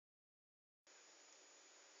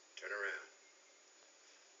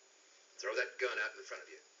Throw that gun out in front of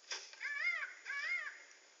you.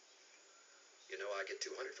 You know, I get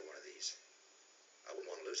 200 for one of these. I wouldn't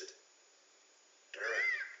want to lose it. Turn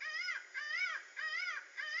around.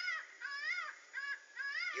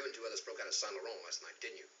 You and 2 others broke out of Saint Laurent last night,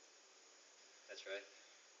 didn't you? That's right.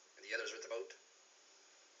 And the others are at the boat?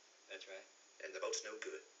 That's right. And the boat's no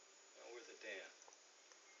good. Not worth a damn.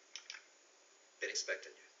 Been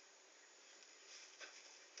expecting you.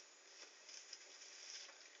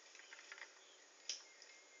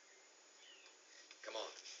 Come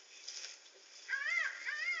on.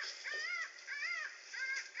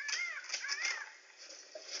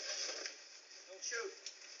 Don't shoot.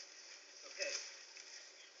 Okay.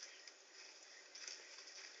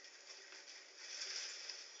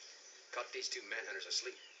 Caught these 2 manhunters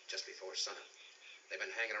asleep just before sunup. They've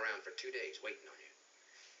been hanging around for 2 days waiting on you.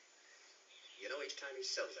 You know, each time he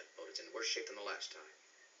sells that boat, it's in worse shape than the last time.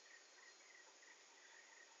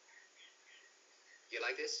 You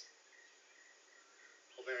like this?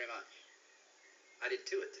 Oh, very much. I did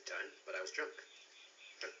too at the time, but I was drunk.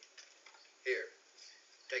 Here,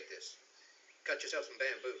 take this. Cut yourself some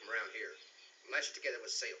bamboo from around here. Lash it together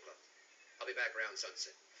with sailcloth. I'll be back around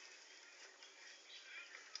sunset.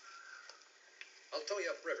 I'll tow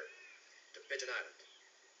you upriver to Pigeon Island.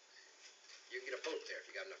 You can get a boat there if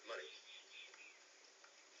you got enough money.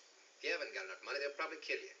 If you haven't got enough money, they'll probably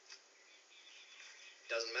kill you.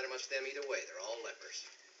 Doesn't matter much to them either way. They're all lepers.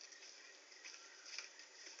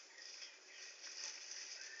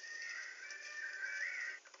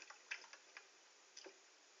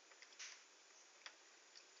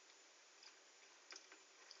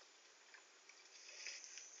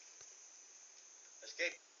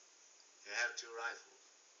 Escape. You have 2 rifles.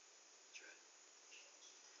 That's right.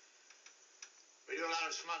 We do a lot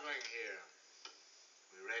of smuggling here.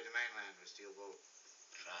 We raid the mainland with steel boats.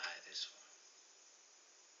 Try this one.